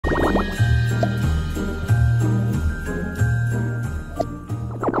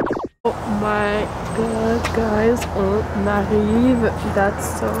my god, guys, on arrive.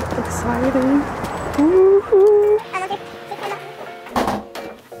 That's so exciting. Woohoo!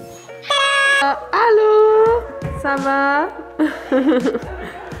 Allô? Ça va?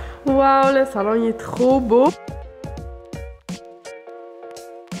 Wow, le salon il est trop beau.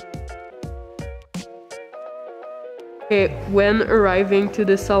 Okay, when arriving to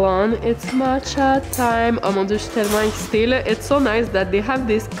the salon, it's matcha time. Oh mon dieu, je suis tellement excitée là. It's so nice that they have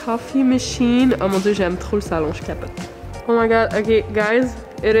this coffee machine. Oh mon dieu, j'aime trop le salon, je capote. Oh my god, okay guys,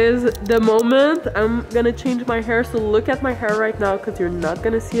 it is the moment. I'm gonna change my hair, so look at my hair right now because you're not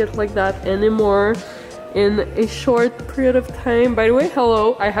gonna see it like that anymore in a short period of time. By the way,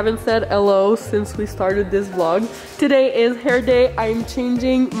 hello. I haven't said hello since we started this vlog. Today is hair day. I'm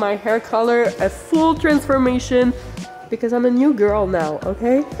changing my hair color, a full transformation. Because I'm a new girl now,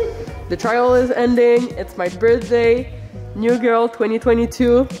 okay? The trial is ending, it's my birthday. New girl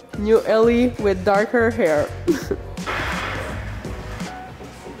 2022, new Ellie with darker hair.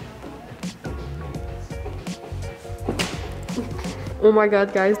 Oh my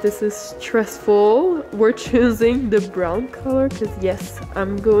god, guys, this is stressful. We're choosing the brown color because yes,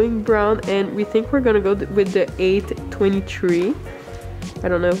 I'm going brown and we think we're gonna go with the 823. I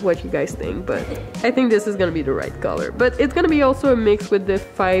don't know what you guys think, but I think this is gonna be the right color. But it's gonna be also a mix with the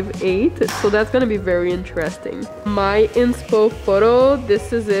 5'8", so that's gonna be very interesting. My inspo photo,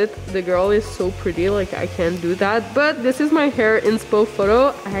 this is it. The girl is so pretty, like I can't do that. But this is my hair inspo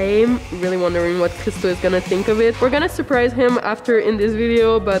photo. I'm really wondering what Christo is gonna think of it. We're gonna surprise him after in this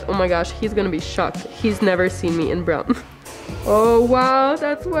video, but oh my gosh, he's gonna be shocked. He's never seen me in brown. Oh wow,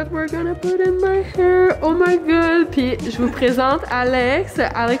 that's what we're gonna put in my hair. Oh my god. Puis je vous présente Alex.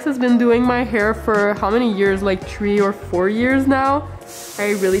 Alex has been doing my hair for how many years? Like 3 or 4 years now.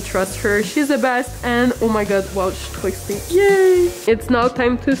 I really trust her. She's the best. And oh my god, wow, je suis trop excitée. Yay! It's now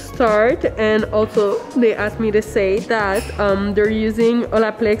time to start. And also they asked me to say that they're using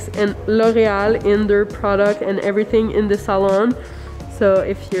Olaplex and L'Oreal in their product and everything in the salon. So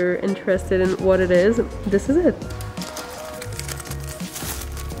if you're interested in what it is, this is it.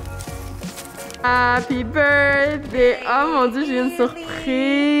 Happy birthday! Oh mon dieu, j'ai une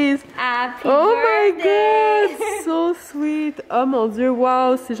surprise! Happy oh birthday! My god! So sweet! Oh mon dieu,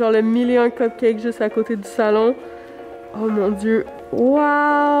 wow! C'est genre le million cupcake juste à côté du salon. Oh mon dieu!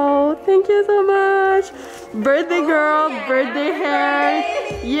 Wow! Thank you so much! Birthday girl! Yeah. Birthday hair!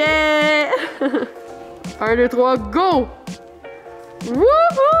 Yeah! 1, 2, 3, go!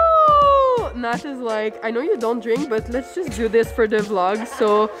 Woohoo! Nat is like, I know you don't drink, but let's just do this for the vlog.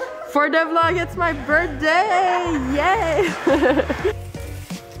 So, for the vlog, it's my birthday! Yay!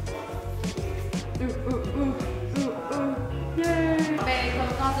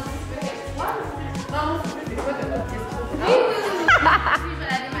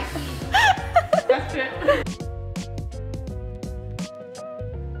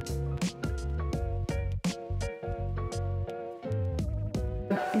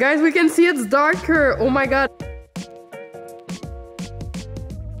 Guys, we can see it's darker. Oh my god.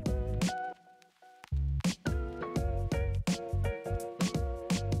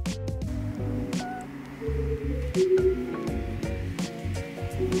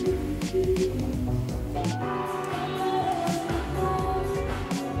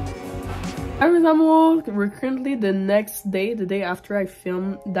 Hi mes amours, we're currently the next day, the day after I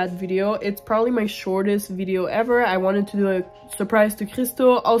filmed that video. It's probably my shortest video ever. I wanted to do a surprise to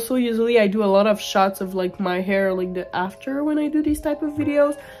Christo. Also, usually I do a lot of shots of like my hair, like the after when I do these type of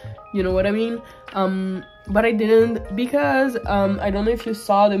videos. You know what I mean? But I didn't because I don't know if you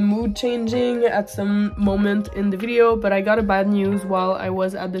saw the mood changing at some moment in the video, but I got a bad news while I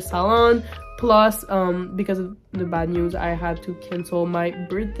was at the salon. Plus, because of the bad news, I had to cancel my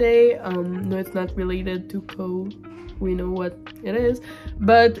birthday. No, it's not related to code. We know what it is,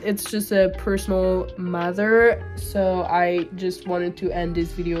 but it's just a personal matter. So I just wanted to end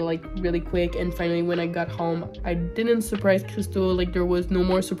this video like really quick. And finally, when I got home, I didn't surprise Christo. Like there was no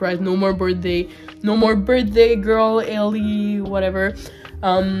more surprise, no more birthday girl, Ellie, whatever.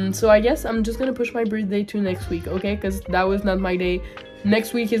 So I guess I'm just gonna push my birthday to next week, okay? Because that was not my day.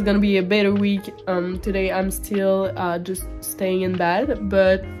 Next week is gonna be a better week. Today I'm still just staying in bed,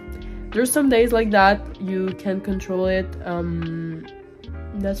 but there's some days like that you can't control it.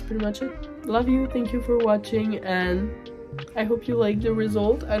 That's pretty much it. Love you, thank you for watching, and I hope you like the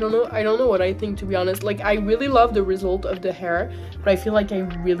result. I don't know what I think, to be honest. Like I really love the result of the hair, but I feel like I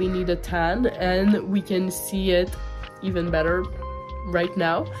really need a tan, and we can see it even better right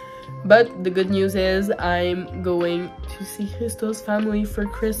now. But the good news is I'm going to see Christo's family for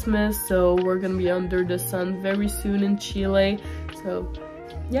Christmas, so we're gonna be under the sun very soon in Chile. So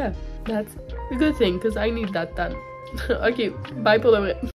yeah, that's a good thing because I need that done. Ok, bye pour de vrai.